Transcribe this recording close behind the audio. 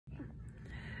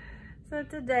So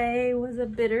today was a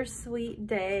bittersweet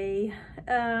day.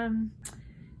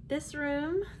 This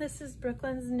room, this is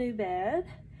Brooklyn's new bed.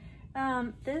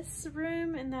 This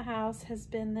room in the house has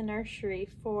been the nursery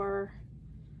for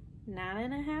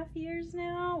 9.5 years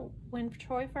now. When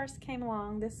Troy first came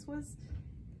along, this was,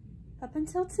 up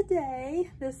until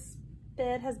today, this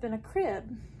bed has been a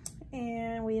crib,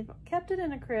 and we've kept it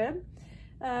in a crib.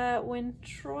 When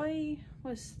Troy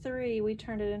was 3, we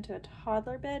turned it into a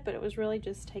toddler bed, but it was really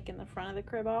just taking the front of the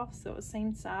crib off, so it was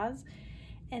same size.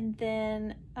 And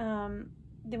then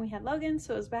we had Logan,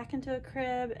 so it was back into a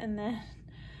crib. And then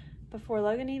before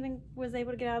Logan even was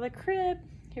able to get out of the crib,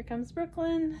 here comes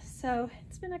Brooklyn. So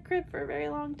it's been a crib for a very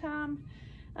long time.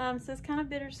 So it's kind of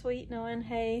bittersweet knowing,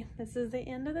 hey, this is the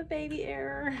end of the baby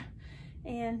era.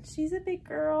 And she's a big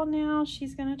girl now.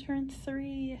 She's gonna turn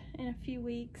 3 in a few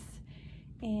weeks.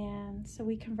 And so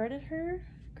we converted her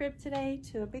crib today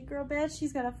to a big girl bed.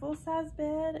 She's got a full-size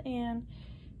bed and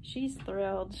she's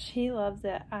thrilled. She loves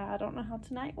it. I don't know how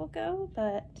tonight will go,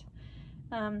 but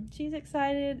she's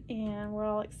excited and we're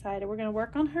all excited. We're gonna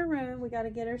work on her room. We gotta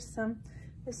get her some,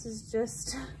 this is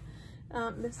just,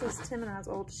 this is Tim and I's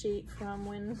old sheet from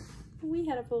when we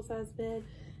had a full-size bed.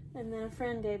 And then a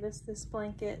friend gave us this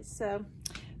blanket. So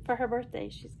for her birthday,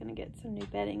 she's gonna get some new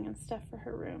bedding and stuff for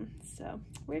her room. So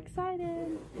we're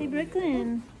excited. Hey,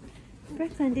 Brooklyn.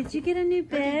 Brooklyn, did you get a new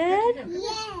bed?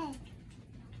 Yeah.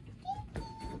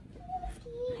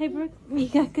 Hey, Brooke, you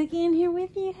got Cookie in here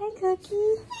with you? Hey,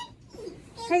 Cookie.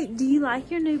 Hey, do you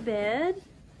like your new bed?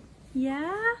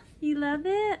 Yeah? You love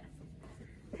it?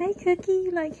 Hey, Cookie,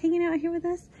 you like hanging out here with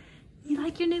us? You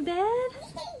like your new bed?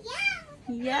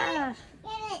 Yeah.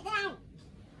 Yeah.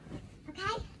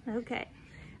 Okay. Okay.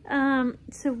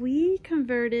 So we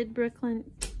converted Brooklyn.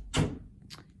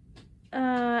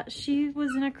 She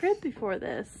was in a crib before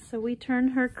this, so we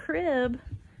turned her crib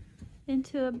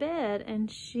into a bed,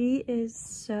 and she is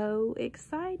so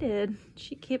excited.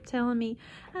 She kept telling me,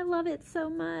 I love it so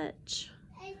much.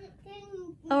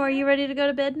 Oh, are you ready to go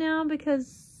to bed now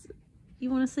because you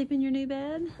want to sleep in your new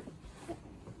bed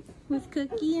with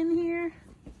Cookie in here?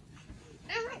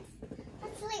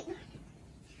 Let's sleep.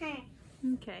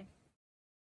 Okay.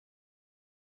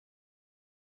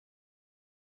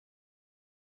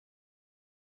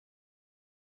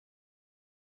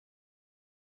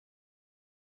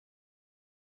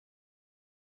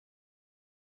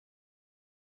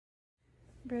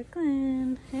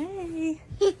 Brooklyn, hey.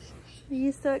 Are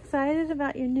you so excited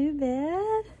about your new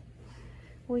bed?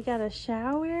 We got a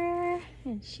shower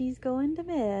and she's going to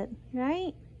bed,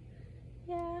 right?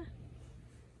 Yeah.